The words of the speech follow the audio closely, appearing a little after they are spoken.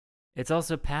It's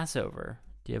also Passover.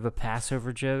 Do you have a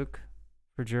Passover joke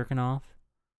for jerking off?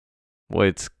 Well,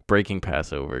 it's breaking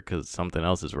Passover because something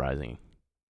else is rising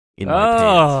in my pants.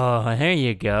 Oh, there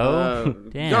you go.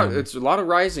 Damn. No, it's a lot of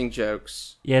rising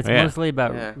jokes. Yeah, it's Yeah. mostly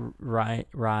about Yeah.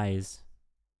 rise.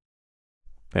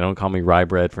 They don't call me rye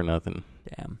bread for nothing.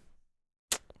 Damn.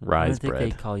 I Rye's don't think bread.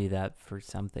 they call you that for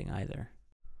something either.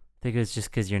 I think it's just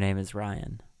because your name is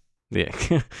Ryan.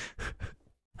 Yeah.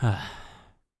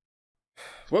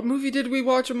 What movie did we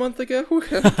watch a month ago?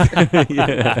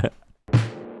 Yeah.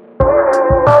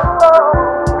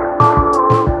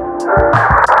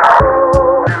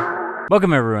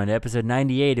 Welcome, everyone, to episode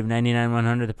 98 of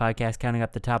 99-100, the podcast counting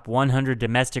up the top 100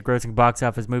 domestic grossing box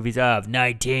office movies of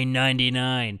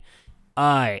 1999.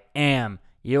 I am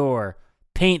your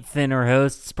paint thinner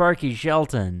host, Sparky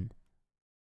Shelton.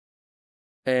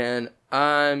 And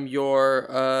I'm your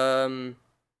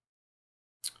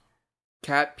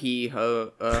cat pee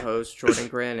host, Jordan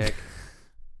Granick.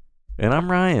 And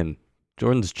I'm Ryan.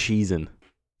 Jordan's cheesing.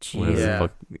 Whatever the Yeah.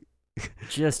 fuck.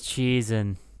 Just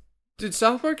cheesing. Did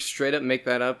South Park straight up make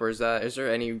that up, or is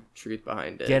there any truth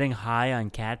behind it? Getting high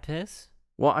on cat piss?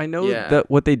 Well, I know Yeah.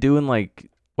 that what they do in what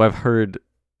I've heard.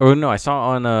 Oh no, I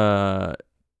saw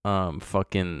on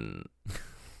fucking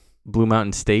Blue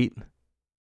Mountain State.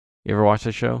 You ever watch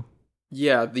that show?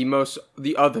 Yeah,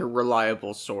 the other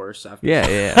reliable source after.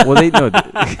 Yeah. Well, they know.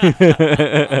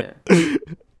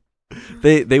 Yeah.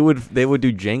 They would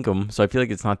do Jankum, so I feel like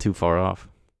it's not too far off.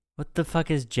 What the fuck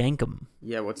is jankum?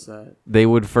 Yeah, what's that? They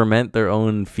would ferment their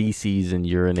own feces and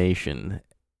urination,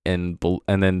 and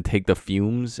then take the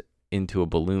fumes into a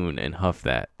balloon and huff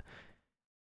that.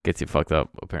 Gets you fucked up.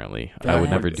 Apparently, I would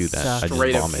never do that. I just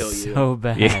Straight up vomit. kill you. So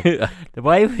bad. Yeah.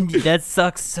 Why would you? That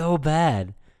sucks so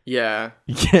bad. Yeah.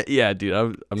 Yeah, dude.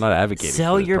 I'm not advocating.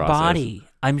 Sell for this your process. body.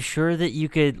 I'm sure that you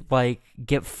could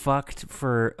get fucked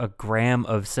for a gram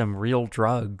of some real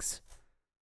drugs.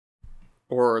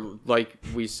 Or like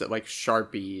we said, like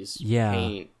Sharpies, Yeah.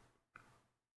 paint,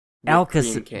 Alka-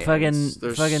 whipped cream cans. fucking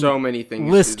There's so many things.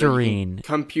 Listerine.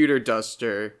 Computer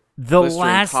duster. The Listerine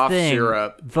last cough thing.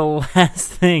 syrup. The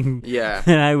last thing Yeah.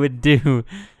 that I would do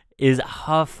is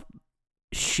huff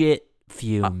shit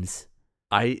fumes.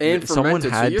 And someone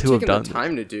fermented, had so you're to have taking done the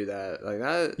time to do that. Like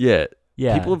that. Yeah.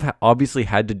 Yeah. People have obviously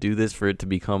had to do this for it to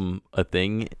become a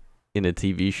thing in a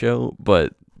TV show,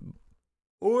 but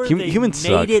Or Hum- they humans made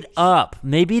suck. it up.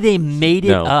 Maybe they made it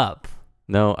No. up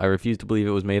no, I refuse to believe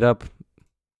it was made up.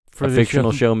 for A the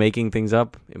fictional show making things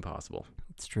up? Impossible.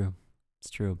 It's true. It's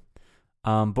true.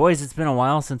 Boys, it's been a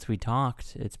while since we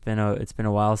talked. It's been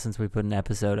a while since we put an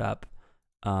episode up.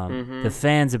 The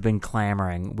fans have been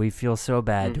clamoring. We feel so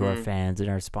bad to our fans and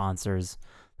our sponsors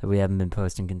that we haven't been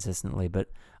posting consistently. But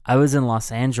I was in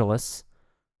Los Angeles.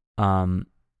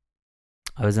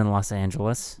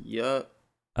 Yup.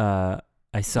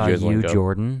 I saw you guys wanna you, go?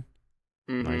 Jordan.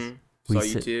 Nice. We Saw you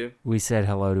sit- too. We said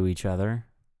hello to each other.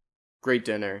 Great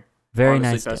dinner. Very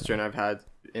Honestly, nice best dinner. dinner I've had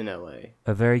in LA.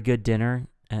 A very good dinner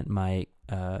at my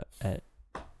at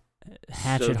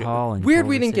Hatchet So good. Hall in Weird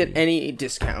we Culver didn't get City. any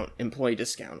employee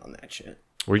discount on that shit.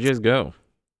 Where'd you guys go?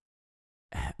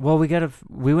 Well,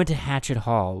 we went to Hatchet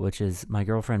Hall, which is my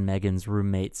girlfriend Megan's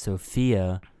roommate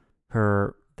Sophia,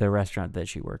 the restaurant that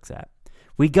she works at.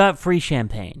 We got free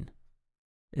champagne.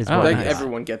 Is Oh, what Like I got.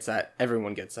 everyone gets that.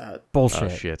 Everyone gets that. Bullshit. Oh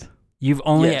shit. You've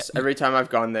only Yes, every time I've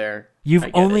gone there. you've I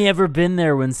get only it. ever been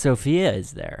there when Sophia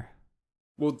is there.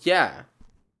 Well, yeah.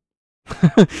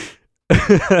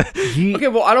 You, Okay,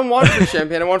 well, I don't want free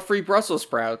champagne. I want free Brussels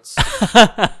sprouts.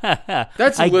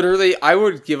 That's I- literally, I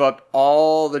would give up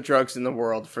all the drugs in the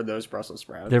world for those Brussels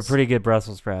sprouts. They're pretty good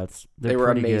Brussels sprouts. They were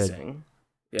pretty good. amazing.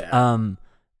 Yeah.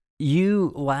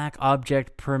 You lack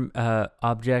object.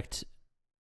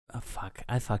 Oh, fuck!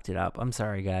 I fucked it up. I'm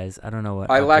sorry, guys. I don't know what.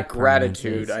 I lack object permanence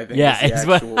gratitude, is. I think Yeah, is it's the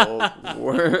what- actual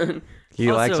word. He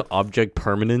lacks Also- object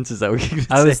permanence. Is that what you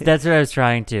I was. say? That's what I was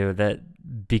trying to. That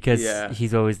because Yeah.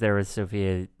 he's always there with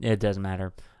Sophia. It doesn't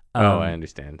matter. I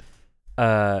understand.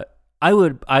 I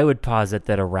would posit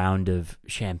that a round of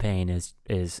champagne is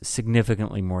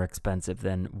significantly more expensive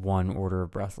than one order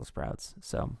of Brussels sprouts.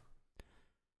 So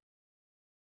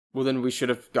Well, then we should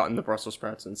have gotten the Brussels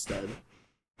sprouts instead.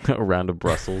 A round of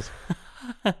Brussels.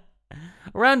 a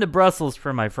round of Brussels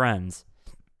for my friends.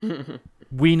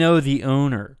 We know the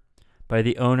owner. By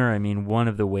the owner, I mean one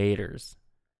of the waiters.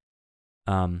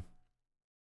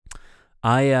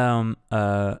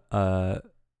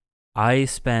 I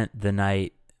spent the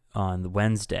night on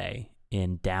Wednesday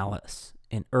in Dallas,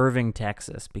 in Irving,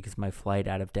 Texas, because my flight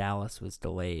out of Dallas was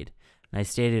delayed. And I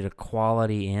stayed at a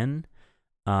Quality Inn,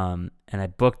 and I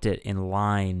booked it in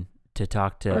line to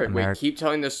talk to All right, America. wait, keep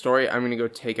telling this story. I'm gonna go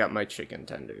take out my chicken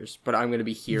tenders, but I'm gonna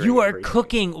be hearing. You are everything.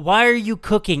 cooking. Why are you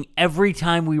cooking every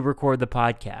time we record the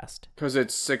podcast? Because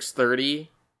it's 6:30.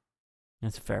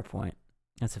 That's a fair point.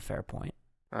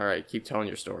 All right, keep telling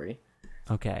your story.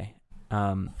 Okay.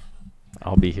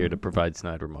 I'll be here to provide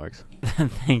snide remarks.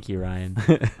 Thank you, Ryan.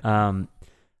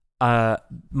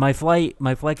 My flight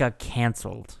got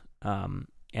canceled. And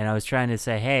I was trying to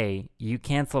say, hey, you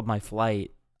canceled my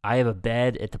flight. I have a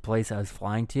bed at the place I was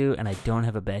flying to, and I don't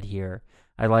have a bed here.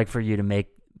 I'd like for you to make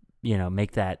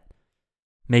that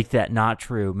not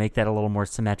true, make that a little more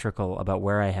symmetrical about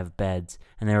where I have beds.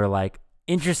 And they were like,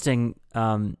 interesting,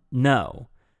 no.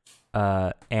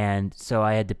 And so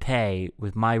I had to pay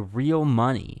with my real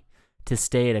money to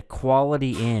stay at a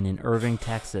Quality Inn in Irving,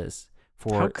 Texas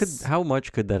for how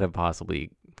much could that have possibly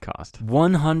cost?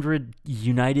 100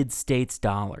 United States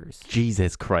dollars.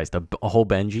 Jesus Christ, a whole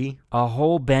Benji? A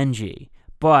whole Benji.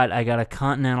 But I got a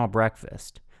continental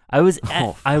breakfast. I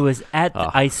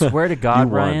swear to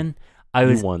God, Ryan,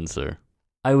 you won, sir.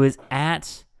 I was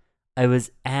at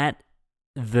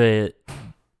the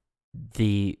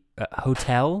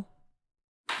hotel,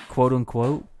 quote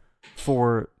unquote,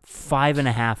 for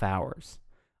 5.5 hours.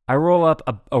 I roll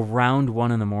up around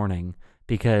 1 a.m.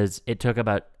 because it took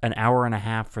about an hour and a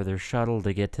half for their shuttle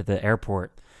to get to the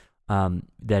airport,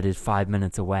 that is 5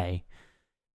 minutes away.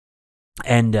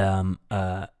 And then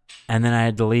I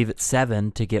had to leave at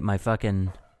 7 to get my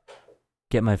fucking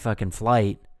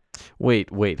flight.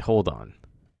 Wait, hold on.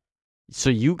 So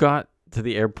you got to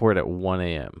the airport at 1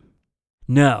 a.m.?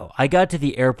 No, I got to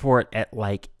the airport at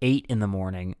like 8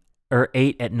 a.m. or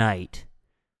 8 at night.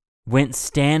 Went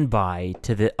standby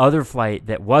to the other flight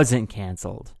that wasn't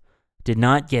canceled. Did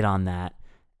not get on that.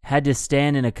 Had to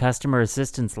stand in a customer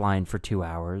assistance line for 2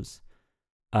 hours.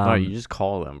 No, you just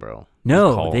call them, bro.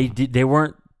 No, they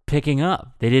weren't picking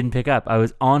up. They didn't pick up. I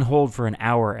was on hold for an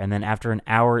hour, and then after an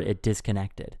hour, it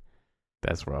disconnected.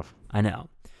 That's rough. I know.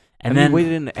 And then you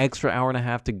waited an extra hour and a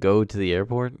half to go to the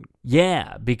airport?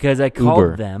 Yeah, because I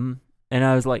called them, and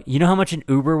I was like, you know how much an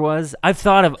Uber was? I've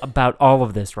thought about all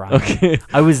of this, Ryan. Okay.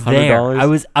 I was there.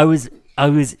 $100? I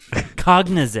was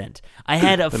cognizant. I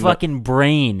had a fucking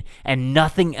brain and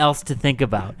nothing else to think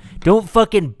about. Don't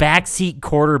fucking backseat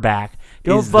quarterback.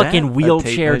 Don't fucking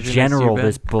wheelchair general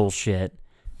this bullshit.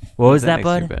 What was that,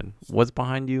 bud? What's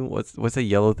behind you? What's that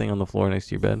yellow thing on the floor next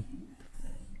to your bed?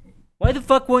 Why the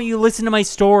fuck won't you listen to my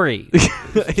story?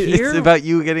 It's about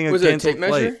you getting a canceled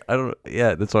flight. Measure? I don't know.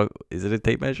 Yeah, that's what. Is it a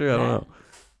tape measure? I don't know.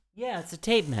 Yeah, it's a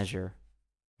tape measure.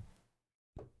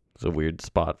 It's a weird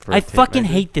spot for. I fucking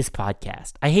hate this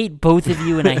podcast. I hate both of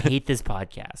you, and I hate this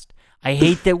podcast. I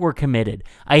hate that we're committed.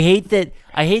 I hate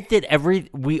that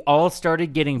we all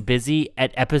started getting busy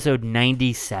at episode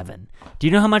 97. Do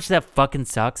you know how much that fucking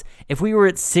sucks? If we were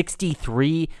at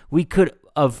 63, we could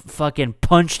have fucking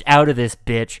punched out of this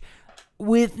bitch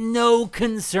with no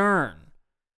concern.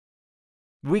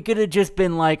 We could have just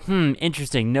been like,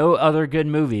 interesting. No other good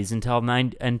movies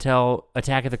until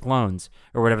Attack of the Clones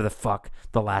or whatever the fuck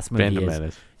the last movie is.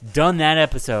 Menace. Done that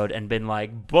episode and been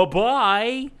like,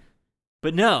 bye-bye.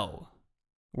 But no,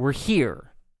 we're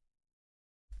here.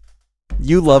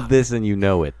 You love this and you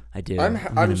know it. I do.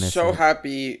 I'm so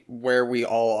happy where we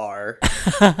all are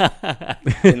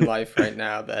in life right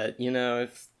now that,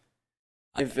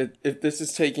 if this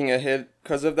is taking a hit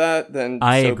because of that, then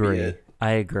I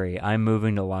agree. I'm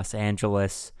moving to Los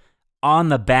Angeles on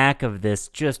the back of this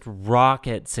just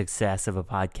rocket success of a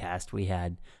podcast we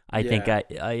had. I think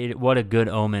what a good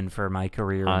omen for my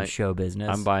career in show business.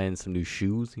 I'm buying some new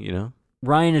shoes,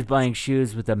 Ryan is buying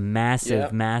shoes with the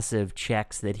massive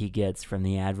checks that he gets from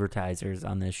the advertisers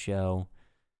on this show.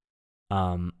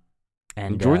 And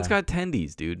Jordan's got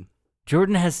tendies, dude.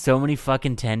 Jordan has so many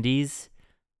fucking tendies.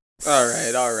 All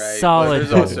right. Solid.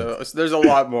 There's a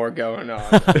lot more going on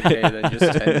today than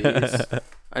just tendies.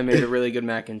 I made a really good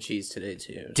mac and cheese today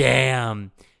too.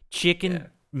 Damn, chicken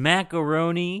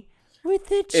macaroni with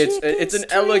the chicken It's an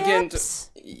strips. Elegant.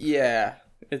 Yeah,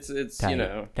 it's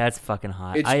Tight. That's fucking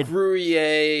hot. It's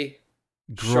Gruyere,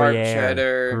 sharp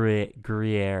cheddar,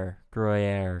 Gruyere.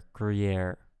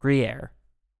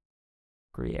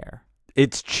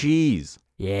 It's cheese.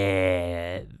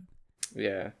 Yeah,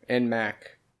 and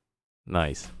mac.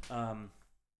 Nice.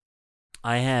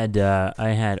 I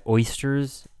had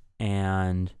oysters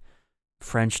and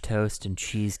French toast and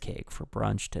cheesecake for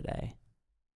brunch today.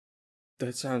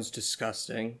 That sounds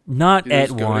disgusting. Not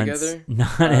at once.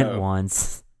 Not at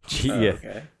once.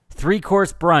 Okay.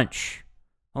 3-course brunch.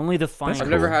 Only the fine. I've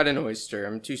never had an oyster.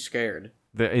 I'm too scared.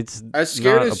 It's as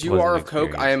scared not as you are of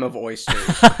experience. Coke. I am of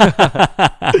oysters.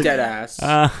 Dead ass.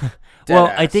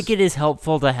 Well, I think it is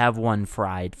helpful to have one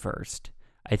fried first.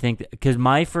 I think because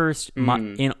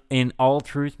in all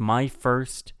truth,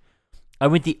 I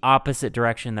went the opposite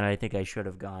direction that I think I should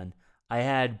have gone. I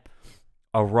had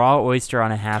a raw oyster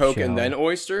on a half shell. Coke and then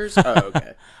oysters? Oh,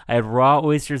 okay. I had raw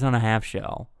oysters on a half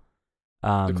shell.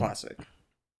 The classic.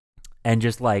 And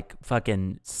just like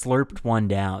fucking slurped one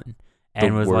down.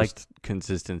 And the was worst like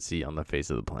consistency on the face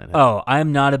of the planet. Oh,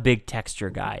 I'm not a big texture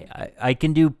guy. I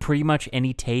can do pretty much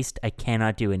any taste. I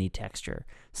cannot do any texture.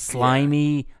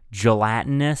 Slimy,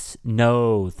 gelatinous,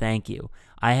 no, thank you.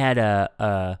 I had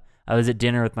I was at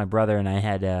dinner with my brother and I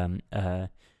had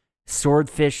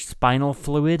swordfish spinal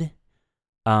fluid.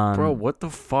 Bro, what the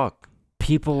fuck?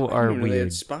 People are They had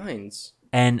weird. spines.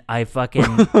 And I fucking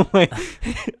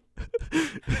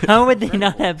How would they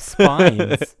not have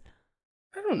spines?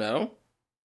 I don't know.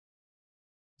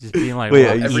 Just being like, Wait,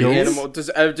 well, Every eels? animal does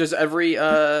every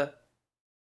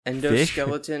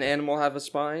endoskeleton animal have a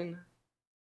spine?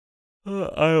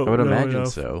 I would imagine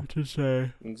so. To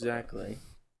say. Exactly.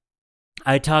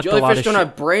 I talked a lot Jellyfish of don't shit.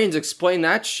 have brains. Explain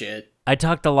that shit. I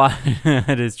talked a lot.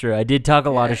 That is true. I did talk a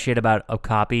lot of Yeah. shit about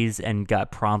copies and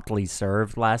got promptly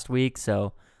served last week.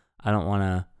 So I don't want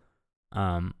to.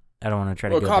 I don't want to try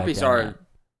to. Well, go copies back down are that.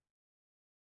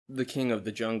 the king of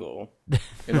the jungle. With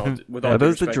Are all due those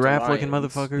the respect to giraffe-looking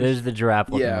lions. motherfuckers? There's the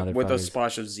giraffe-looking Yeah, motherfuckers. with a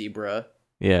splash of zebra.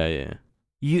 Yeah.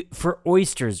 You for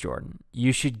oysters, Jordan.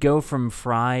 You should go from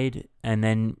fried and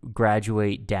then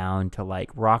graduate down to like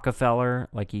Rockefeller.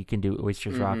 Like you can do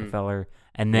oysters Rockefeller,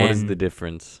 and then What is the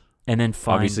difference? and then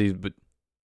find Obviously, but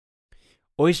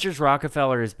oysters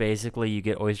Rockefeller is basically you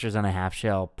get oysters on a half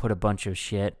shell, put a bunch of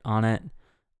shit on it,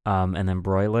 and then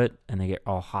broil it, and they get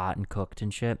all hot and cooked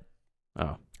and shit.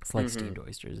 oh, It's like steamed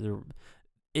oysters.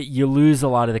 You lose a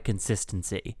lot of the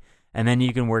consistency, and then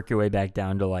you can work your way back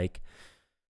down to like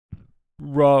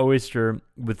raw oyster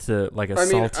with like a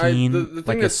saltine. The thing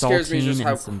like that a scares me is just saltine how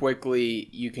and some- quickly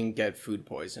you can get food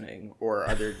poisoning or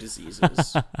other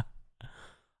diseases.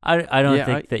 I don't Yeah,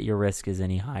 think that your risk is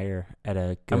any higher at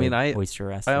a good oyster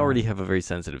I restaurant. already have a very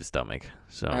sensitive stomach,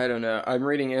 so I don't know. I'm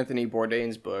reading Anthony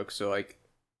Bourdain's book, so like,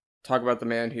 talk about the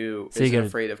man who So you isn't gotta-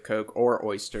 afraid of Coke or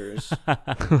oysters.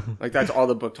 Like that's all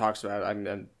the book talks about.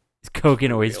 I'm Coke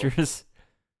and real. oysters.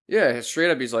 yeah, straight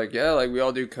up. He's like, yeah, like we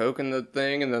all do Coke and the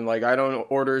thing, and then like I don't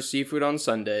order seafood on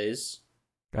Sundays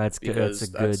That's good. because That's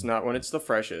a that's good. not when it's the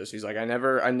freshest. He's like, I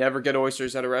never get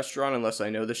oysters at a restaurant unless I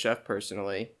know the chef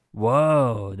personally.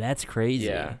 Whoa, that's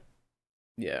crazy.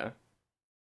 Yeah.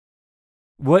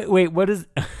 What? Wait, what is?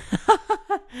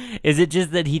 Is it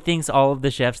just that he thinks all of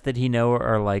the chefs that he know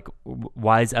are like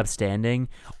wise, upstanding,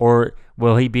 or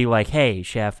will he be like, "Hey,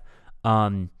 chef,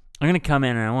 I'm gonna come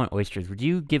in and I want oysters. Would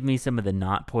you give me some of the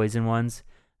not poison ones?"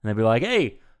 And they'll be like,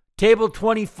 "Hey, table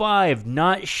 25,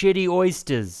 not shitty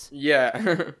oysters."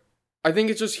 Yeah. I think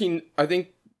it's just I think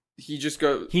he just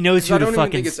goes. He knows 'cause who I to don't even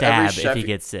fucking think it's every stab if chef- he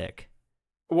gets sick.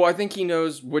 Well, I think he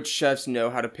knows which chefs know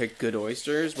how to pick good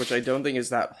oysters, which I don't think is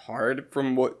that hard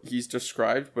from what he's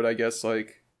described, but I guess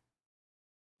like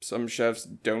some chefs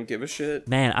don't give a shit.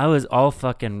 Man, I was all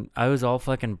fucking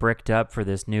bricked up for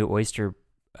this new oyster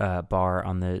bar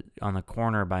on the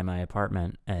corner by my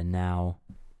apartment, and now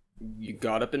You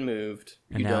got up and moved.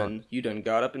 And You done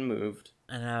got up and moved.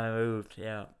 I moved.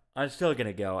 Yeah, I'm still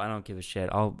gonna go. I don't give a shit.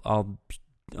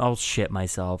 I'll shit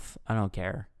myself. I don't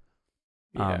care.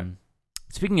 Yeah.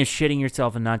 Speaking of shitting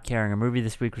yourself and not caring, a movie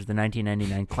this week was the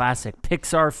 1999 classic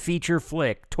Pixar feature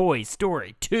flick Toy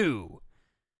Story 2.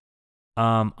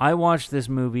 I watched this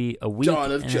movie a week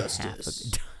Dawn of and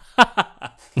Justice. a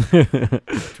half ago.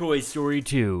 Toy Story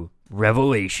 2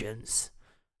 Revelations.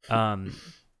 Boogie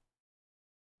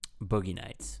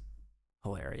Nights.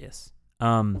 Hilarious.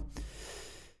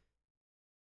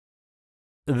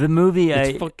 The movie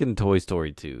it's fucking Toy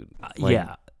Story 2. Like,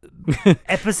 yeah.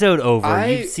 Episode over.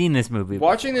 You've seen this movie before.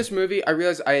 Watching this movie, I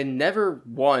realized I'd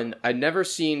never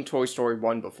seen Toy Story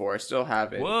 1 before. I still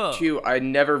haven't. Whoa. 2, I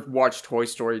never watched Toy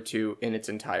Story 2 in its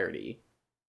entirety.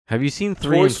 Have you seen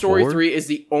 3 Toy and Story 4? 3 is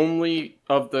the only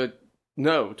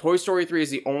Toy Story 3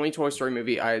 is the only Toy Story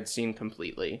movie I had seen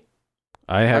completely.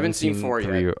 I haven't seen 4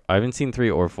 3. yet. I haven't seen 3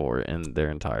 or 4 in their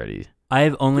entirety. I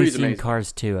have only 3 is seen amazing.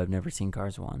 Cars 2. I've never seen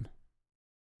Cars 1.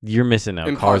 You're missing out.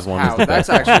 Impossible. Cars 1 is How? the That's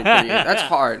best. actually pretty. That's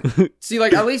hard. See,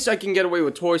 like at least I can get away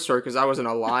with Toy Story because I wasn't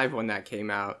alive when that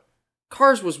came out.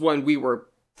 Cars was when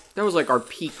that was like our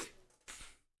peak.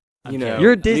 I'm You know, kidding.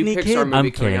 You're a new Disney Pixar kid? movie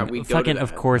I'm coming out, kidding. we go to Fucking, of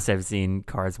that. course, I've seen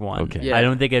Cars 1. Okay. Yeah. I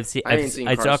don't think I've seen. I ain't seen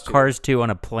I saw Cars 2. Cars 2 on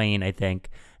a plane, I think,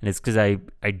 and it's because I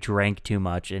drank too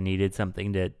much and needed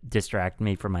something to distract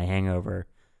me from my hangover.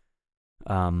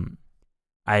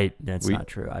 That's not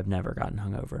true. I've never gotten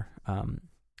hungover.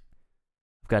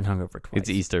 gotten hungover twice. It's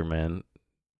Easter, man.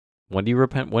 When do you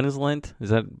repent? When is Lent?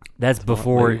 That's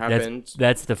before. Happened.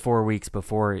 That's the 4 weeks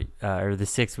before, or the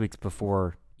 6 weeks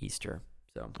before Easter.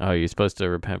 So. Oh, you're supposed to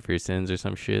repent for your sins or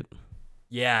some shit.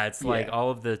 Yeah, it's like all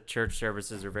of the church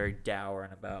services are very dour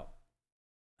and about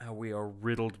how we are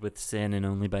riddled with sin, and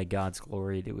only by God's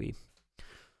glory do we.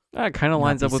 That kind of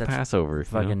lines up with Passover.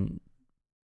 Fucking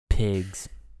pigs.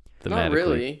 Not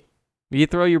really. You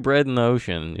throw your bread in the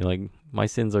ocean. You're like, my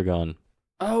sins are gone.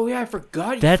 Oh, yeah, I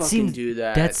forgot you fucking do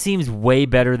that. That seems way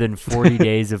better than 40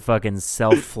 days of fucking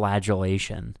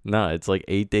self-flagellation. No, it's like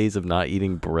 8 days of not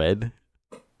eating bread,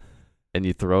 and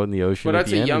you throw it in the ocean. But I'd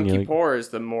say Yom Kippur is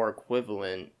the more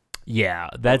equivalent. Yeah,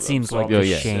 that seems like a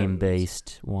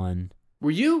shame-based one.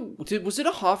 Was it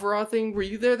a Havara thing? Were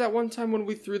you there that one time when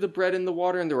we threw the bread in the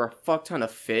water and there were a fuck ton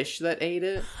of fish that ate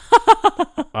it?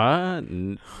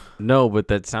 No, but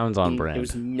that sounds on brand. It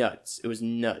was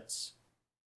nuts.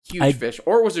 Huge fish.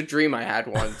 Or it was a dream I had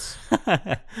once.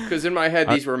 Because in my head,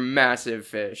 these were massive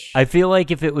fish. I feel like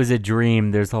if it was a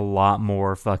dream, there's a lot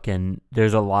more,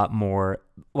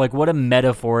 like, what a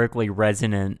metaphorically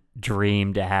resonant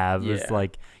dream to have. Yeah. It's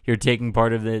like you're taking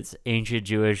part of this ancient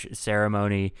Jewish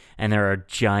ceremony, and there are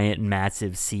giant,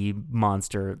 massive sea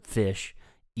monster fish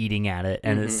eating at it,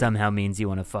 and it somehow means you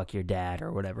want to fuck your dad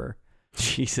or whatever.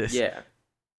 Jesus. Yeah.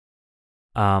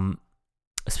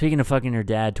 Speaking of fucking your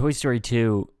dad, Toy Story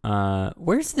 2,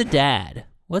 where's the dad?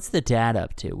 What's the dad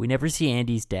up to? We never see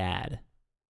Andy's dad.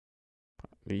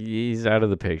 He's out of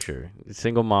the picture.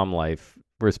 Single mom life.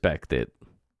 Respect it.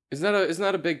 Isn't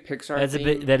that a big Pixar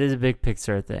thing? That is a big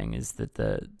Pixar thing, is that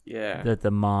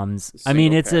the moms... I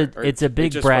mean, it's a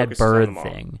big Brad Bird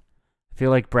thing. I feel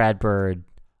like Brad Bird,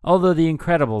 although The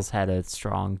Incredibles had a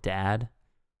strong dad.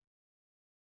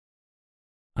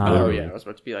 Yeah, I was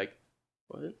about to be like,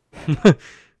 what?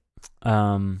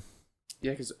 Yeah,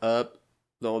 because Up,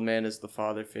 the old man is the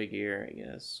father figure, I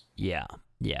guess. Yeah.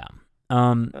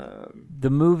 The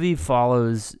movie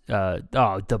follows.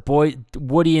 The boy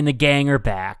Woody and the gang are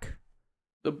back.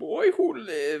 The boy who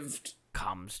lived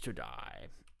comes to die.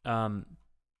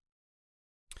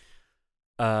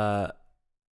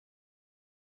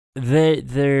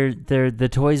 The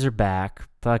toys are back.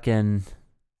 Fucking.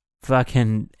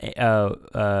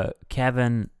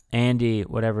 Kevin. Andy,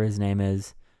 whatever his name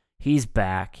is, he's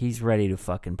back. He's ready to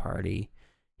fucking party.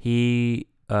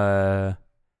 God,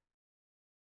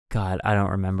 I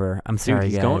don't remember. I'm sorry,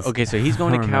 guys. So he's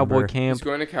going to cowboy camp. He's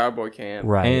going to cowboy camp.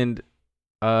 Right. And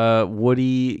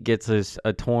Woody gets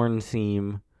a torn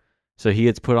seam, so he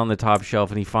gets put on the top shelf,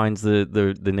 and he finds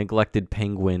the neglected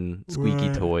penguin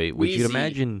squeaky toy, which you'd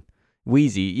imagine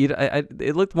Wheezy.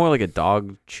 It looked more like a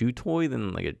dog chew toy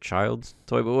than like a child's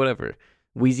toy, but whatever.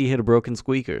 Wheezy hit a broken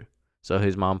squeaker, so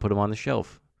his mom put him on the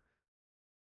shelf.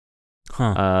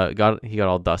 He got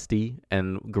all dusty,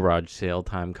 and garage sale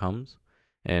time comes,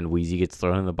 and Wheezy gets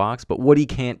thrown in the box. But Woody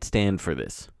can't stand for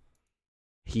this.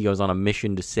 He goes on a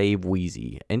mission to save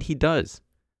Wheezy, and he does,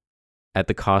 at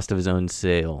the cost of his own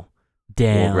sale.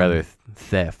 Damn. Or rather,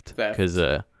 theft. Because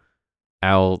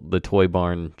Al, the toy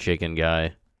barn chicken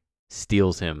guy,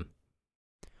 steals him.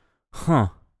 Huh.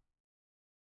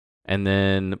 And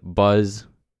then Buzz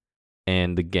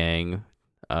and the gang,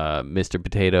 Mr.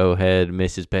 Potato Head,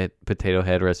 Mrs. Potato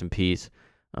Head, rest in peace.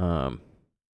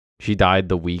 She died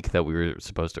the week that we were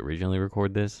supposed to originally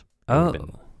record this.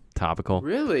 Topical.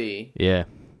 Really? Yeah.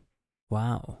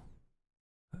 Wow.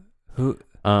 Who?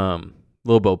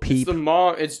 Lil Bo Peep. It's the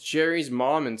mom. It's Jerry's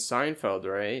mom in Seinfeld,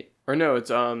 right? Or no,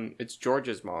 it's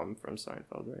George's mom from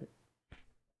Seinfeld, right?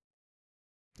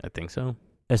 I think so.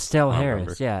 Estelle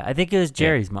Harris. Yeah, I think it was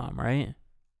Jerry's mom, right?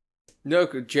 No,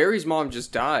 Jerry's mom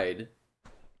just died.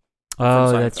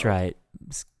 Oh, that's right.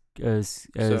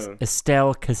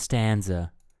 Estelle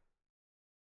Costanza.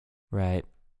 Right.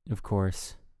 Of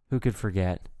course. Who could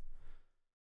forget?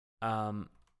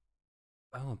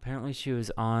 Apparently she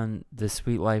was on The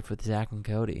Sweet Life with Zach and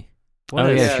Cody. She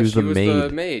was the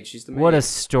maid. She's the maid. What a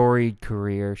storied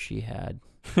career she had.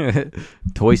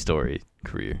 Toy Story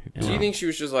career. Do you think she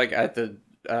was just like at the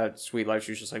Sweet Life?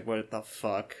 She was just like, what the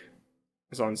fuck?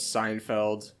 It was on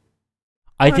Seinfeld.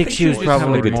 I think she was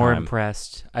probably more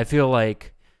impressed. I feel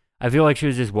like she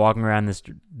was just walking around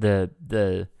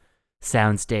the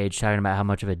soundstage talking about how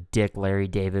much of a dick Larry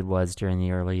David was during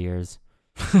the early years.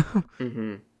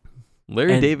 Mm-hmm.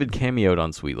 Larry David cameoed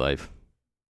on Sweet Life.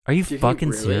 Are you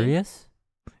fucking serious?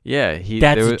 Yeah,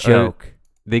 that's a joke.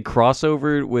 They cross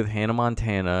over with Hannah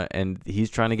Montana, and he's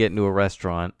trying to get into a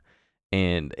restaurant,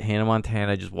 and Hannah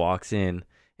Montana just walks in,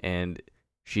 and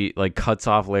she like cuts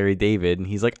off Larry David, and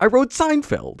he's like, "I wrote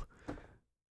Seinfeld."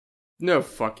 No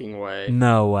fucking way.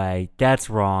 No way. That's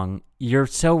wrong. You're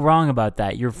so wrong about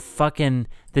that. You're fucking...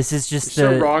 This is just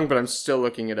You're so wrong, but I'm still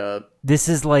looking it up. This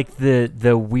is like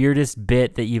the weirdest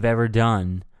bit that you've ever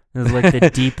done. It was like the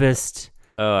deepest...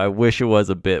 Oh, I wish it was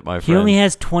a bit, my friend. He only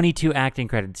has 22 acting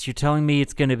credits. You're telling me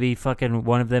it's going to be fucking...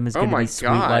 One of them is going to be Sweet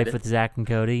Life with Zach and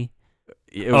Cody?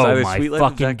 It was either Sweet Life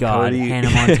with Zach and Cody. Hannah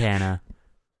Montana.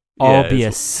 I'll be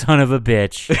a son of a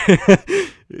bitch.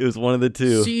 It was one of the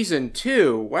two. Season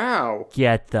 2. Wow.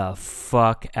 Get the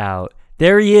fuck out.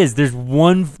 There he is. There's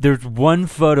one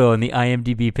photo on the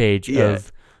IMDb page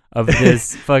of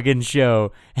this fucking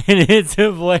show, and it's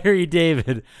of Larry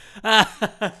David.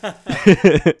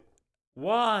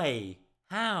 Why?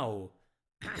 How?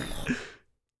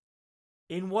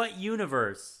 In what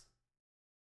universe?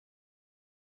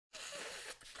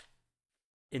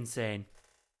 Insane.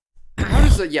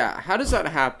 How does that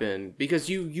happen? Because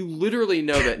you literally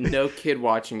know that no kid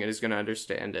watching it is going to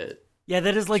understand it. Yeah,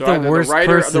 that is like the worst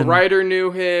person. The writer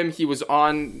knew him. He was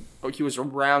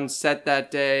around set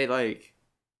that day. Like,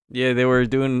 yeah, they were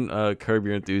doing Curb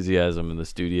Your Enthusiasm in the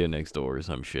studio next door or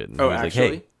some shit. And oh, he was actually?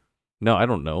 like, hey, no, I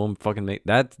don't know. I'm fucking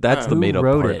that's the made up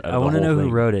part. Who wrote it? I want to know who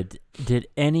wrote it. Did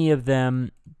any of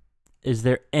them? Is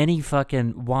there any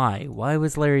fucking why? Why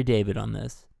was Larry David on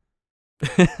this?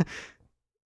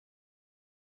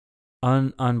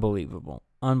 Unbelievable.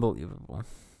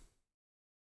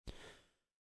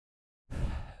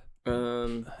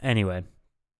 Anyway.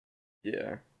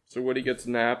 Yeah. So Woody gets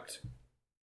napped.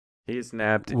 He's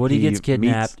napped. Woody gets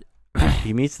kidnapped.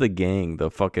 He meets the gang,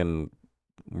 the fucking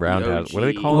roundhouse. What do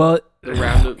they call it?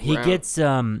 Well, he gets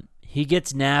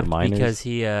napped because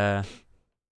he's a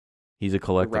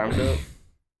collectible. Roundup.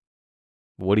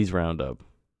 Woody's Roundup.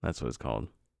 That's what it's called.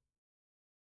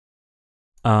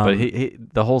 But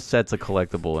the whole set's a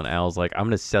collectible, and Al's like, I'm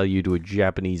going to sell you to a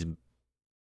Japanese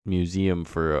museum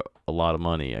for a lot of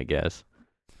money, I guess.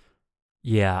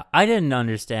 Yeah, I didn't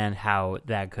understand how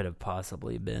that could have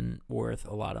possibly been worth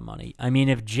a lot of money. I mean,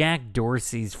 if Jack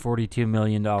Dorsey's $42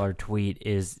 million tweet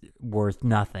is worth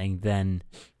nothing, then,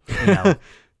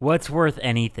 what's worth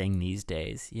anything these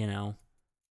days,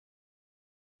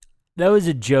 That was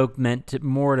a joke meant to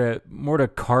more to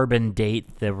carbon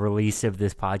date the release of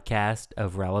this podcast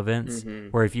of relevance,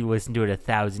 where if you listen to it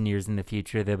 1,000 years in the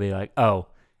future, they'll be like, oh,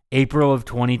 April of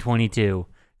 2022,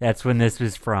 that's when this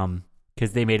was from.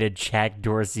 Because they made a Jack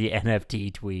Dorsey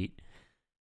NFT tweet.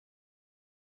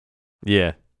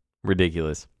 Yeah.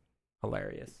 Ridiculous.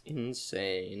 Hilarious.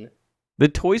 Insane. The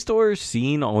Toy Store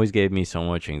scene always gave me so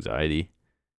much anxiety.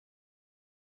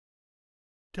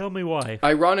 Tell me why.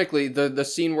 Ironically, the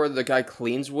scene where the guy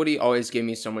cleans Woody always gave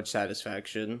me so much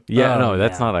satisfaction. Yeah,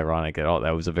 that's not ironic at all.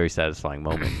 That was a very satisfying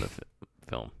moment in the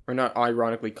film. Or not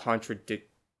ironically,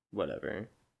 whatever.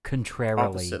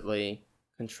 Contrarily.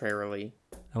 Contrarily.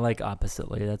 I like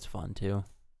oppositely. That's fun, too.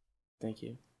 Thank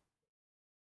you.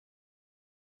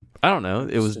 I don't know.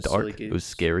 It was dark. It was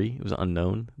scary. It was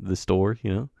unknown. The store,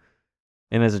 And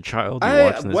as a child, you're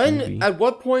watching this movie. At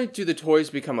what point do the toys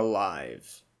become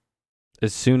alive?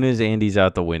 As soon as Andy's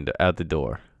out the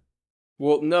door.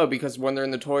 Well, no, because when they're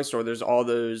in the toy store, there's all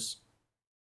those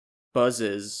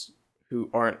buzzes who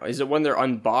aren't... Is it when they're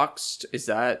unboxed? Is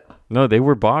that... No, they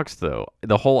were boxed, though.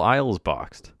 The whole aisle's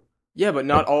boxed. Yeah, but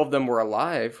not all of them were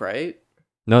alive, right?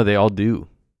 No, they all do.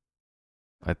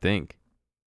 I think.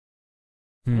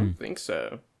 I don't think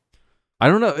so. I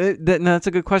don't know. That's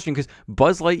a good question, because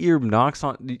Buzz Lightyear knocks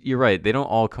on... You're right, they don't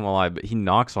all come alive, but he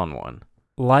knocks on one.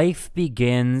 Life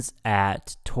begins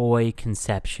at toy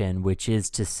conception, which is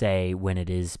to say when it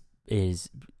is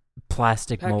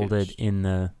plastic molded in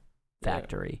the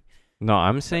factory. No,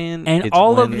 I'm saying, and it's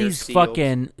all when of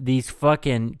these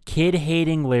fucking kid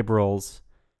hating liberals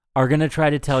are gonna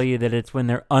try to tell you that it's when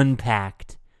they're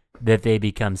unpacked that they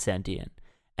become sentient,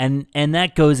 and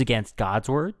that goes against God's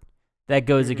word, that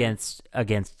goes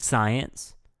against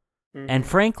science, and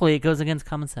frankly, it goes against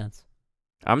common sense.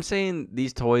 I'm saying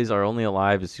these toys are only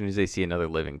alive as soon as they see another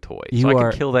living toy. I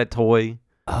can kill that toy.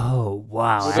 Oh,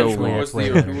 wow. So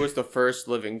who was the first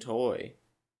living toy?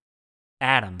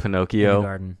 Adam. Pinocchio. In the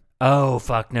garden. Oh,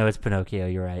 fuck. No, it's Pinocchio.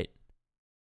 You're right.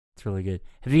 It's really good.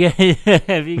 Have you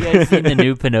guys seen the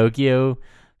new Pinocchio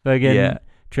fucking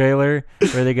trailer?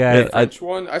 Where the guy... The French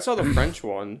one? I saw the French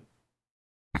one.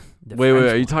 Wait.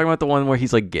 Are you talking about the one where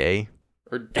he's like gay?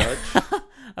 Or Dutch?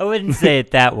 I wouldn't say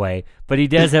it that way, but he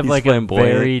does have like flamboyant.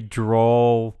 A very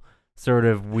droll, sort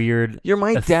of weird... You're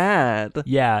my dad.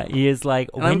 Yeah, he is like...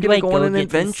 And I'm going to go on an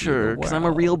adventure because I'm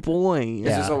a real boy. Is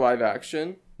this a live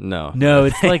action? No. No,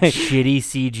 it's like shitty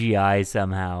CGI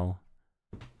somehow.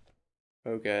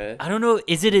 Okay. I don't know.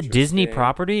 Is it a Disney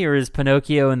property or is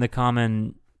Pinocchio in the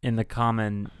common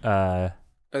common. I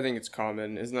think it's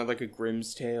common. Isn't that like a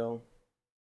Grimm's tale?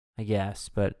 I guess,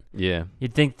 but yeah,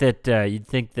 you'd think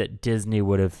that Disney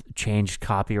would have changed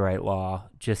copyright law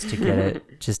just to get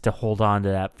it, just to hold on to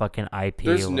that fucking IP.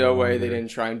 There's no way they didn't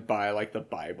try and buy like the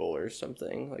Bible or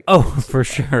something. Like, oh, for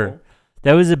sure.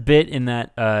 That was a bit in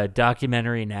that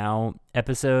Documentary Now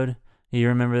episode. You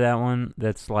remember that one?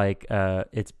 That's like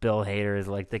it's Bill Hader is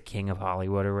like the king of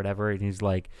Hollywood or whatever, and he's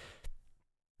like,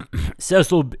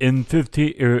 Cecil in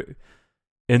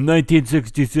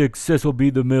 1966, Cecil B.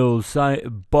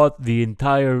 DeMille bought the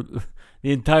entire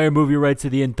movie rights to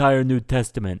the entire New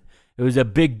Testament. It was a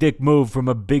big dick move from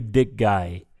a big dick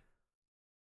guy.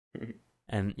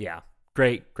 And yeah,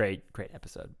 great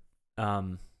episode.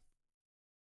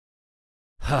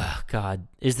 God,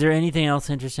 is there anything else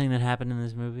interesting that happened in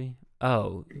this movie?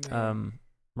 Oh,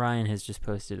 Ryan has just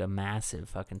posted a massive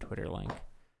fucking Twitter link.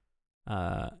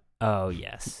 Oh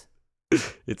yes.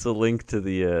 It's a link to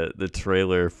the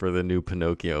trailer for the new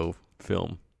Pinocchio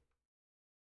film.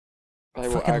 I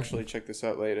will actually check this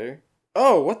out later.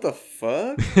 Oh, what the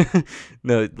fuck?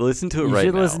 No, listen to it you right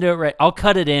should now. Listen to it right. I'll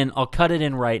cut it in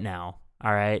right now.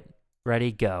 All right,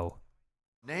 ready, go.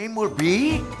 Name will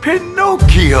be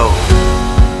Pinocchio.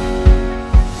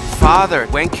 Father,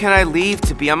 when can I leave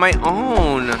to be on my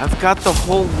own? I've got the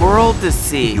whole world to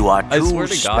see. You are too I swear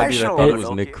to God, dude, I special. thought it was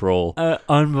Nick Kroll.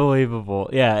 Unbelievable.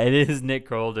 Yeah, it is Nick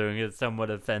Kroll doing a somewhat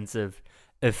offensive,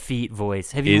 effete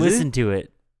voice. Have you listened to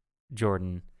it,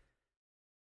 Jordan?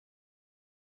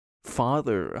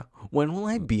 Father, when will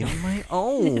I be on my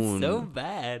own? It's so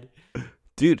bad.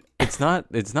 Dude, it's not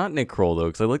Nick Kroll though,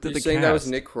 because I looked at the cast. You saying that was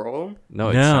Nick Kroll? No,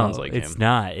 it sounds like it's him.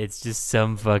 not. It's just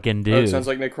some fucking dude. Oh, it sounds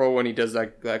like Nick Kroll when he does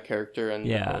that character in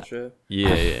Yeah. the bullshit.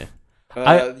 Yeah.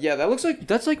 Yeah, that looks like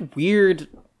that's like weird.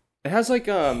 It has like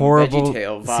horrible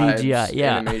VeggieTale vibes, CGI,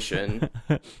 yeah. animation.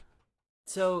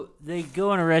 So they go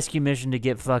on a rescue mission to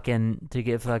get fucking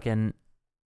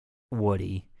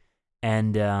Woody,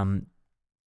 and the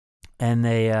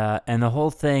whole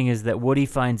thing is that Woody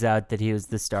finds out that he was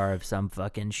the star of some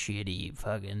fucking shitty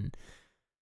fucking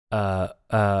hi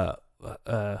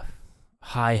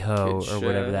ho or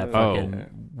whatever that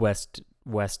fucking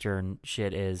western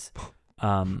shit is.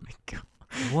 Oh my God.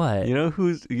 What? You know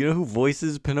who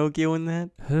voices Pinocchio in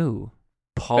that? Who?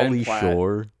 Pauly Platt.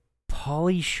 Shore.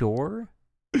 Pauly Shore?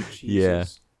 Yeah.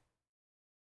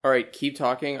 All right, keep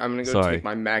talking. I'm gonna go take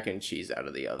my mac and cheese out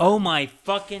of the oven. Oh my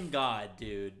fucking God,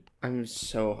 dude. I'm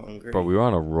so hungry. Bro, we were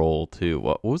on a roll too.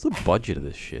 What was the budget of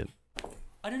this shit?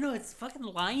 I don't know. It's fucking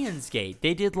Lionsgate.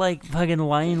 They did like fucking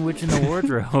Lion Witch in the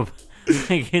Wardrobe.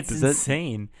 Like it's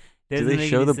insane. Do they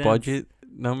show the budget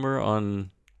number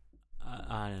on?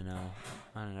 I don't know.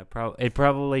 It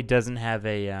probably doesn't have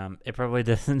a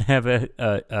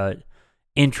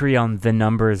entry on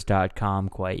thenumbers.com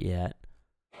quite yet.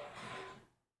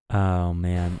 Oh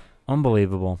man,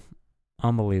 unbelievable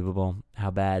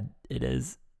how bad it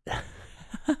is.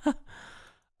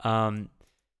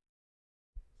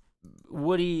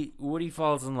 Woody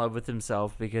falls in love with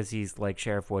himself because he's like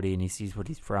Sheriff Woody and he sees what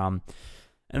he's from.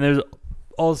 And there's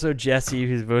also Jessie,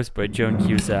 who's voiced by Joan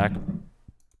Cusack,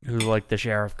 who's like the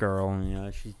sheriff girl,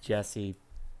 and she's Jessie.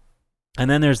 And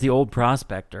then there's the old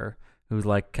prospector, who's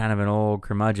like kind of an old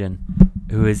curmudgeon,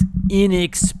 who is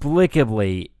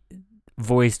inexplicably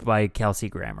voiced by Kelsey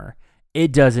Grammer.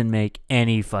 It doesn't make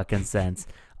any fucking sense.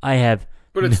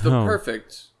 But it's the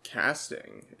perfect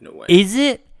casting in a way. Is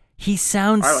it? He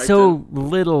sounds so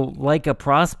little like a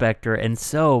prospector and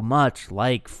so much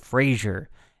like Frasier.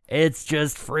 It's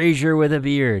just Frasier with a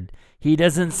beard. He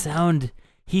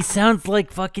sounds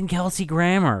like fucking Kelsey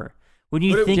Grammer. When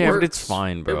you think but it's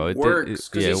fine, bro. It works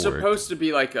because he's worked. supposed to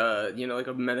be like a like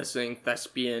a menacing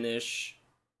thespian-ish.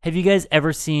 Have you guys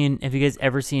ever seen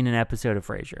an episode of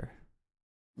Frasier?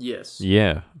 Yes.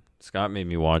 Yeah. Scott made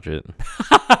me watch it.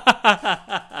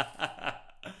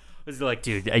 Was like,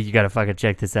 dude, you gotta fucking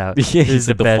check this out. Yeah, this is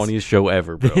the best. funniest show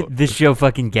ever, bro. This show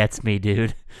fucking gets me,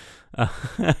 dude. I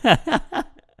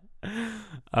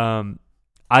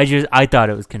thought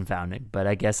it was confounding, but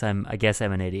I guess I'm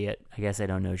an idiot. I guess I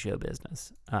don't know show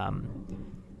business.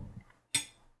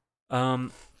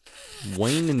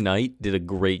 Wayne Knight did a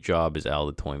great job as Al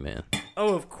the Toy Man.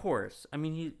 Oh, of course. I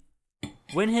mean,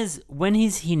 when has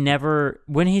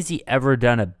he ever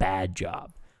done a bad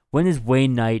job? When has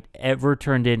Wayne Knight ever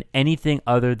turned in anything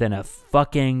other than a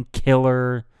fucking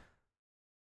killer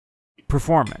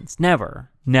performance? Never.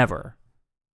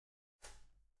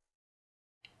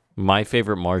 My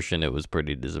favorite Martian, it was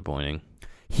pretty disappointing.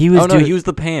 He was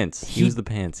the pants. He was the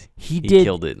pants. He did,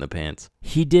 killed it in the pants.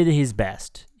 He did his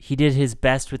best. He did his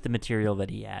best with the material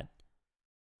that he had.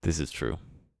 This is true.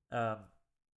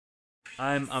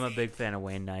 I'm a big fan of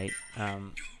Wayne Knight.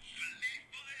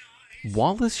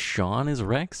 Wallace Shawn is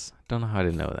Rex? Don't know how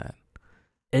to know that.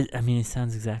 It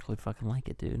sounds exactly fucking like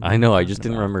it, dude. I know, I just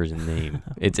didn't remember his name.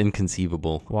 It's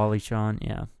inconceivable. Wally Shawn,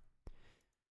 yeah.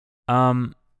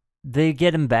 They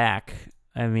get him back.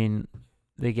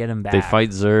 They get him back. They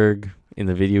fight Zurg in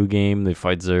the video game. They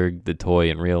fight Zurg, the toy,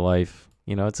 in real life.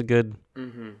 It's a good...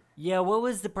 Mm-hmm. Yeah, what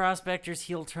was the Prospector's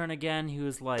heel turn again? He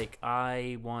was like,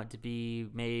 I want to be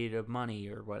made of money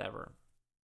or whatever.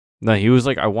 No, he was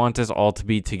like, I want us all to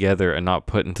be together and not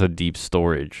put into deep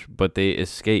storage. But they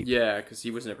escaped. Yeah, because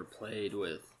he was never played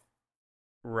with.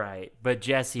 Right, but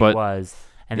Jesse was.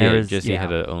 And Jesse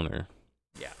had an owner.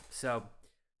 Yeah, so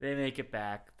they make it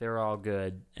back. They're all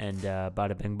good. And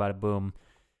bada bing, bada boom.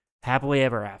 Happily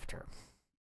ever after.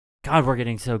 God, we're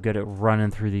getting so good at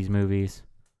running through these movies.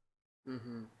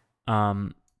 Mm-hmm.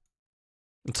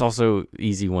 It's also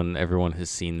easy when everyone has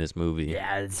seen this movie.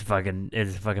 Yeah, it's a fucking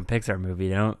Pixar movie.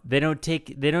 They don't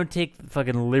take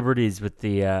fucking liberties with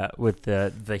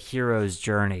the hero's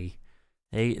journey.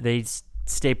 They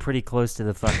stay pretty close to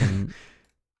the fucking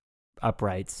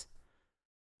uprights.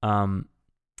 That's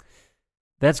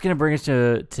gonna bring us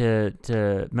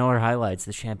to Miller Highlights,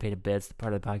 the Champagne of Bits, the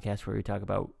part of the podcast where we talk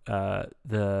about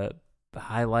the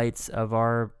highlights of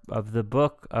the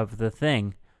book of the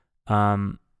thing.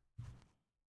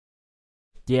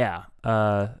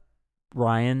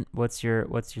 Ryan, what's your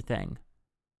thing?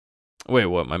 Wait,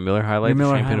 what? My Miller highlight? Your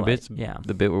Miller Champagne of highlight, Bits? yeah.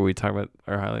 The bit where we talk about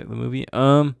our highlight of the movie?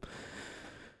 I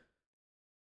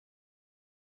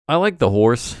like the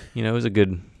horse. It was a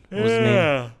good... What was his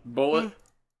name? Bullet?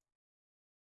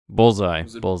 Bullseye.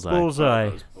 Was it Bullseye. Bullseye. Oh,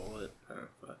 it was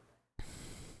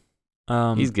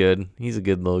Bullet. He's good. He's a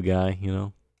good little guy,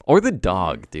 Or the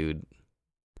dog, dude.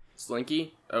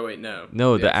 Slinky? Oh, wait, no.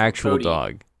 No, the actual Odie.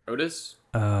 dog. Otis?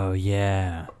 Oh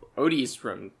yeah. Odie's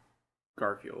from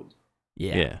Garfield.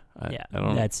 Yeah. I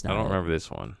don't. That's not I don't it. remember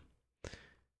this one.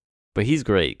 But he's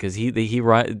great because he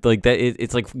like that.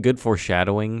 It's like good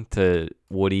foreshadowing to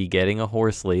Woody getting a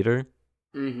horse later.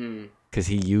 Mm-hmm. Because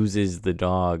he uses the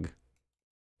dog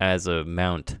as a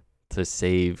mount to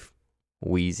save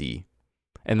Wheezy,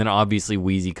 and then obviously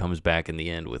Wheezy comes back in the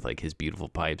end with like his beautiful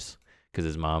pipes because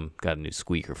his mom got a new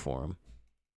squeaker for him.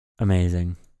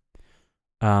 Amazing.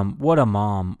 What a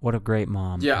mom. What a great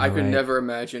mom. Yeah, I could never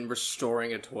imagine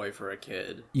restoring a toy for a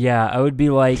kid. Yeah, I would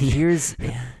be like, here's...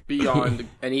 Beyond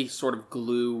any sort of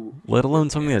glue. Let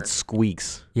alone something that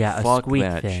squeaks. Yeah, Fuck a squeak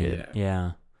that thing. shit.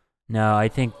 Yeah. No, I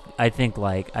think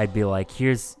like, I'd be like,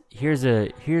 here's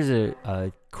a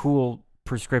cool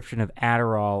prescription of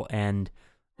Adderall and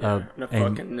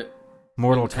fucking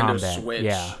Mortal Nintendo Kombat. Switch.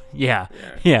 Yeah.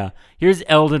 Here's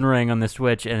Elden Ring on the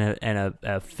Switch and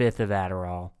a fifth of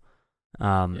Adderall.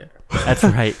 That's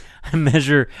right. I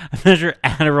measure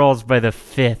Adderalls by the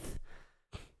fifth.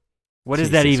 What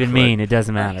does that even mean? It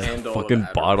doesn't matter. Fucking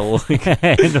bottle.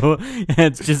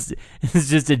 It's just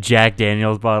a Jack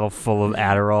Daniels bottle full of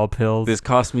Adderall pills. This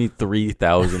cost me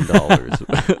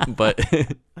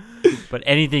 $3,000, but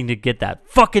anything to get that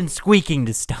fucking squeaking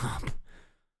to stop.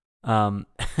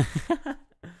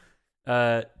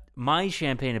 My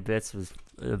Champagne of Bits was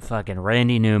fucking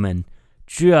Randy Newman,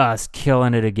 just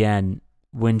killing it again.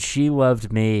 When She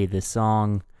Loved Me, the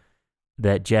song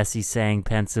that Jesse sang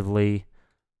pensively,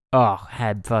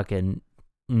 had fucking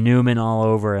Newman all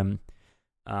over him.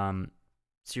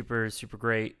 Super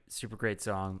great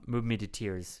song. Moved me to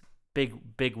tears.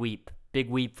 Big weep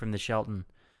from the Shelton.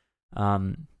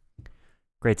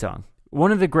 Great song.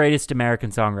 One of the greatest American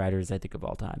songwriters I think of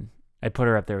all time. I put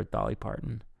her up there with Dolly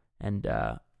Parton, and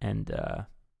yeah.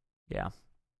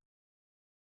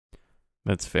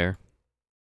 That's fair.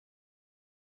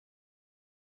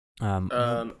 I'm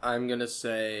gonna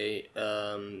say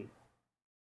I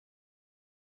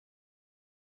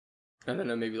don't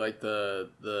know, maybe like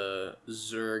the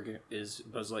Zurg is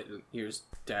Buzz Lightyear's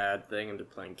dad thing into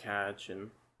playing catch, and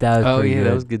that was good.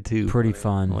 That was good too. Pretty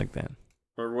fun. I like that.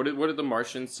 Or what did the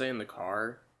Martians say in the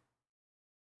car?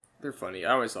 They're funny.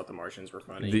 I always thought the Martians were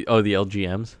funny. The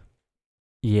LGMs.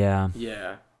 Yeah.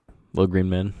 Yeah. Little Green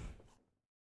Men.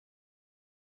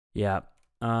 Yeah.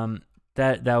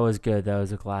 That was good. That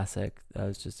was a classic. That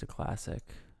was just a classic.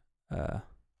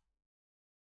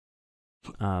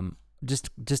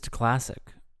 Just a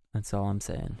classic. That's all I'm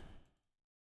saying.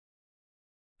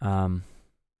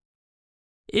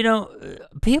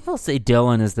 People say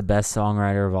Dylan is the best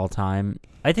songwriter of all time.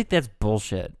 I think that's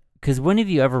bullshit. Because when have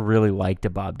you ever really liked a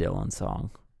Bob Dylan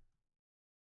song?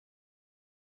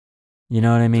 You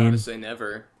know what I mean? Gotta say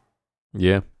never.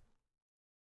 Yeah.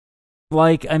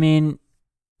 Like, I mean,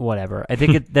 whatever. I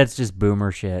think that's just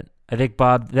boomer shit. I think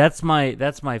Bob. That's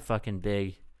my fucking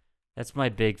big. That's my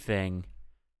big thing.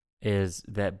 Is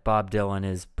that Bob Dylan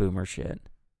is boomer shit.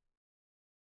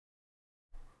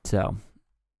 So,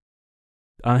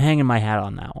 I'm hanging my hat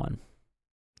on that one.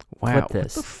 Wow, Clip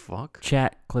this. what the fuck?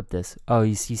 Chat, clip this. Oh,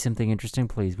 you see something interesting?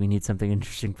 Please, we need something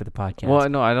interesting for the podcast. Well,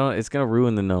 no, I don't. It's gonna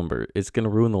ruin the number. It's gonna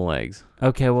ruin the legs.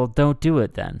 Okay, well, don't do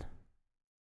it then.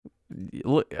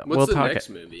 What's the next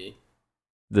movie?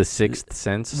 The Sixth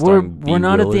Sense. We're Bean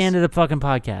not Willis. at the end of the fucking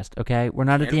podcast, okay? We're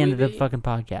not at Can the end we of the be? fucking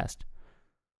podcast.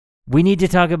 We need to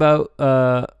talk about.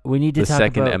 We need to the talk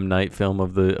second about. M Night film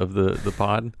of the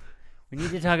pod. We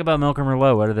need to talk about Milk and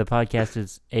Merlot. Whether the podcast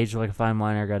is aged like a fine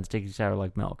wine or gone sticky sour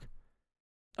like milk.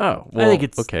 Oh, well, I think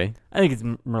it's okay. I think it's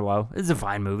Merlot. It's a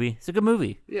fine movie. It's a good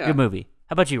movie. Yeah. Good movie.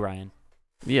 How about you, Ryan?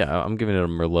 Yeah, I'm giving it a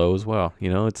Merlot as well. You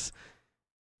know, it's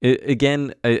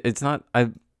not.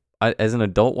 I as an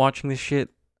adult watching this shit,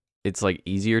 it's like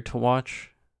easier to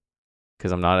watch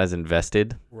because I'm not as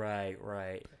invested. Right.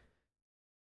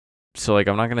 So like,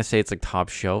 I'm not gonna say it's like top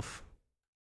shelf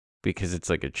because it's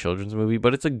like a children's movie,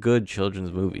 but it's a good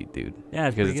children's movie, dude. Yeah,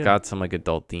 it's because pretty it's good. got some like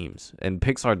adult themes, and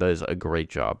Pixar does a great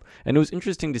job. And it was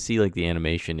interesting to see like the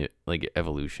animation like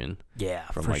evolution Yeah,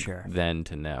 from for like sure. then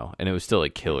to now, and it was still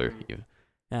like killer.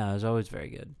 Yeah, it was always very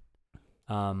good.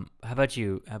 How about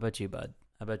you? How about you, bud?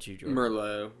 How about you, George?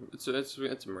 Merlot. It's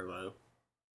Merlot.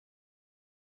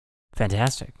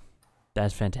 Fantastic.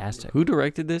 That's fantastic. Who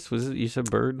directed this? Was it you said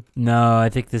Bird? No, I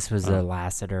think this was Oh.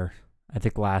 Lasseter. I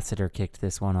think Lasseter kicked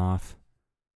this one off.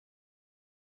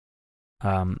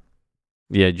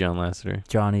 Yeah, John Lasseter.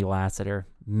 Johnny Lasseter.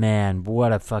 Man,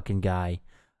 what a fucking guy.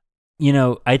 You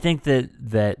know, I think that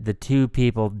the two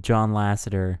people, John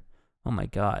Lasseter. Oh my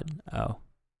God. Oh,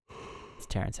 it's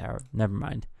Terrence Howard. Never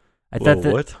mind. I thought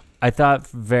that what? I thought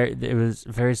it was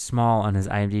very small on his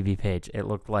IMDb page. It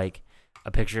looked like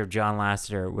a picture of John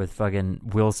Lasseter with fucking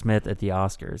Will Smith at the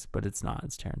Oscars, but it's not.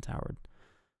 It's Terrence Howard.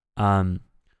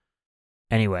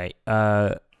 Anyway,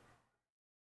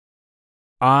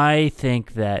 I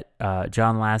think that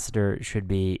John Lasseter should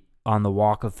be on the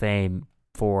Walk of Fame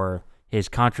for his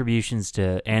contributions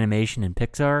to animation and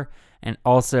Pixar, and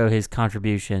also his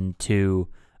contribution to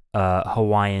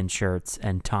Hawaiian shirts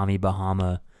and Tommy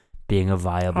Bahama being a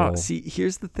viable. Oh, see,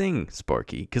 here's the thing,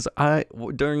 Sparky, because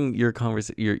during your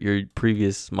your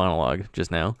previous monologue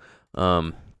just now,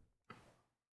 I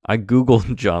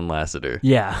googled John Lasseter.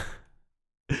 Yeah.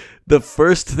 The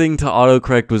first thing to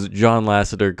autocorrect was John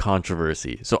Lasseter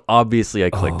controversy, so obviously I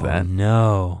clicked that.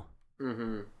 No.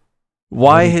 Mm-hmm.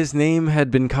 Why his name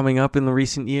had been coming up in the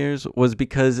recent years was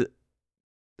because,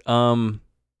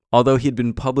 although he had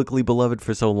been publicly beloved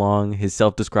for so long, his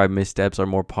self-described missteps are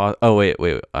more oh, wait.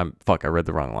 I read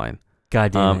the wrong line.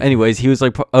 God damn it. Anyways, he was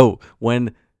like,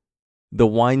 when the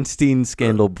Weinstein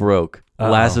scandal broke,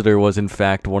 Lasseter was in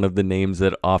fact one of the names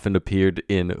that often appeared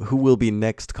in Who Will Be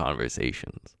Next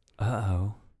conversations.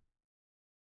 Uh-oh.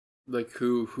 Like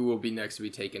who will be next to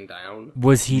be taken down?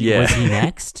 Was he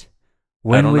next? I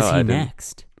When don't was know, I he didn't-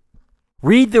 next?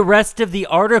 Read the rest of the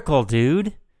article,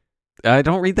 dude. I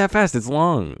don't read that fast. It's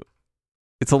long.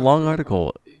 It's a long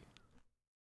article.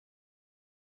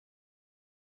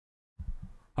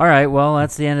 All right, well,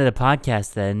 that's the end of the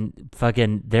podcast then.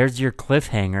 Fucking, there's your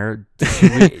cliffhanger.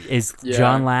 Is Yeah.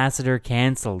 John Lasseter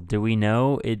canceled? Do we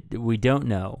know? We don't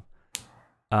know.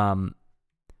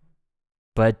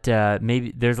 But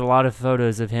maybe there's a lot of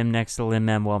photos of him next to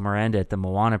Lin-Manuel Miranda at the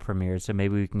Moana premiere, so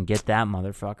maybe we can get that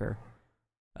motherfucker.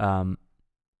 Am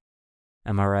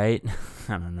I right?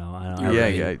 I don't know. I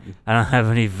don't have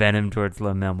any venom towards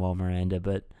Lin-Manuel Miranda,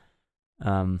 but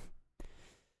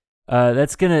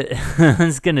that's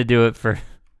gonna do it for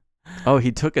Oh,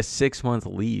 he took a 6-month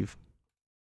leave.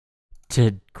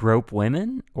 to grope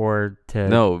women or to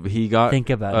No, he got think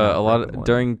about a not lot groping women?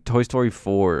 during Toy Story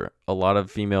 4. A lot of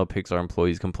female Pixar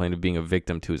employees complained of being a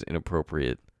victim to his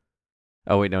inappropriate.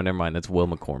 Oh wait, no, never mind. That's Will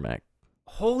McCormack.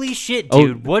 Holy shit, Oh,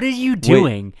 dude! What are you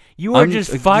doing? You are I'm-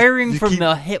 just you firing from keep-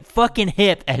 the fucking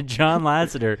hip at John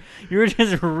Lasseter. You were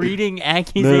just reading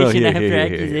accusation here, after here, here.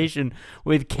 accusation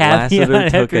with caveat Lasseter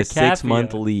after took a 6-month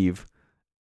caveat. leave.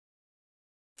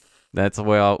 That's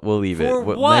where we'll leave For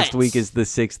it. what? Next week is The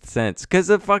Sixth Sense. Because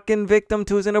a fucking victim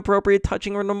to his inappropriate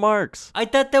touching remarks. I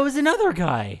thought that was another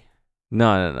guy.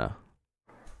 No.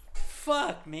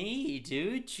 Fuck me,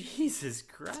 dude. Jesus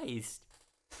Christ.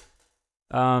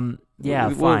 Yeah,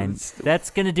 Well, fine. That's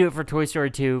gonna do it for Toy Story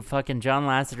 2. Fucking John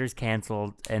Lasseter's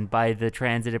canceled, and by the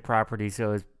transitive property,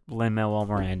 so is Lin-Manuel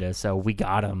Miranda. So we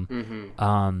got him.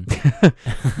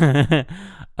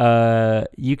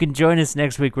 You can join us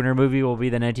next week when our movie will be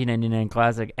the 1999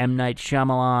 classic M. Night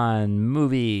Shyamalan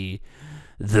movie,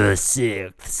 The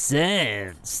Sixth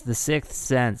Sense. The Sixth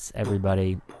Sense,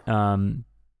 everybody.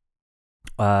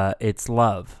 It's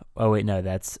love. Oh wait, no,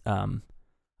 that's oh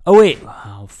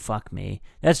fuck me.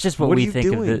 That's just what we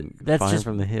think of the. That's Fire just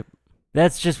from the hip.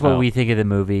 That's just what we think of the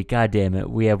movie. God damn it.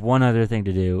 We have one other thing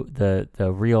to do.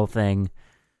 The real thing.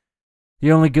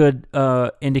 The only good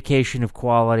indication of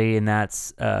quality, and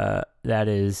that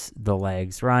is the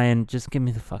legs. Ryan, just give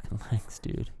me the fucking legs,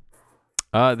 dude.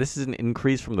 This is an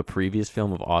increase from the previous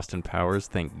film of Austin Powers,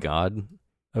 thank God.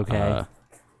 Okay.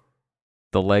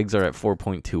 The legs are at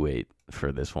 4.28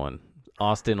 for this one.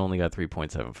 Austin only got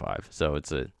 3.75, so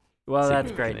it's a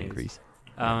that's great increase.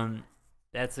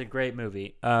 That's a great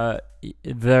movie.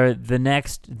 The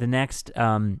next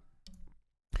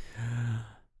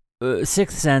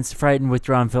Sixth Sense, frightened,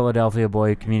 withdrawn Philadelphia boy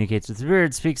who communicates with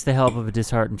spirit speaks the help of a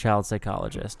disheartened child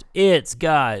psychologist. It's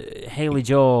got Haley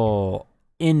Joel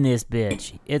in this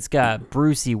bitch. It's got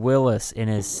Brucey Willis in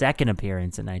his second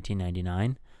appearance in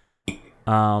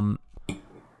 1999.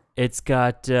 It's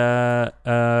got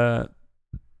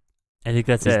I think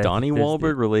that's it. Is Donnie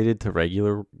Wahlberg related to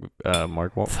regular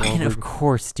Mark Wahlberg? Fucking of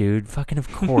course, dude. Fucking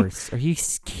of course. Are you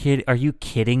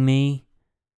kidding me?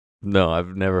 No,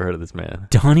 I've never heard of this man.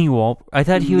 Donnie Wahlberg. I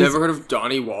thought he was. Never heard of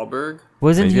Donnie Wahlberg?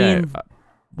 Wasn't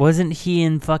he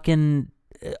in fucking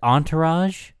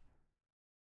Entourage?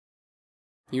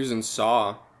 He was in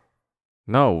Saw.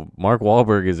 No, Mark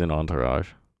Wahlberg is in Entourage.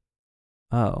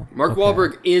 Oh. Mark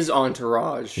Wahlberg is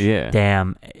Entourage. Yeah.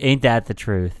 Damn. Ain't that the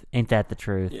truth?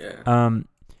 Yeah.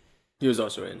 He was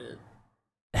also in it.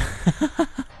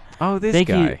 Oh, this Thank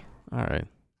guy. you. All right.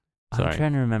 Sorry. I'm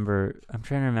trying to remember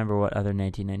what other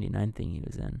 1999 thing he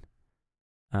was in.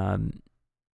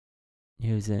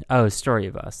 He was in Story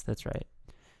of Us. That's right.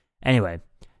 Anyway,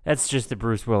 that's just the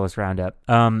Bruce Willis roundup.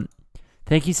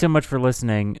 Thank you so much for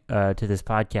listening to this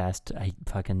podcast. I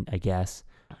guess.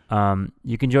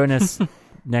 You can join us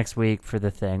next week for the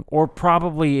thing, or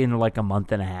probably in like a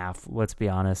month and a half. Let's be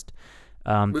honest.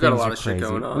 We got a lot of shit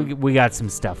going on. We got some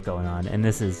stuff going on, and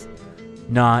this is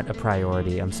not a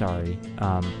priority. I'm sorry,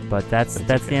 but that's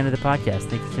the end of the podcast.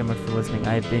 Thank you so much for listening.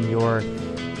 I've been your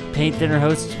paint thinner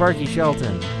host, Sparky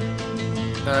Shelton.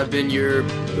 I've been your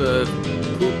poop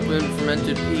and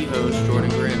fermented pea host,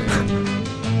 Jordan Granite.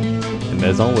 And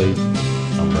as always,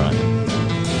 I'm Ryan.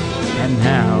 And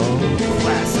now,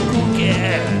 classical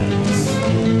guest.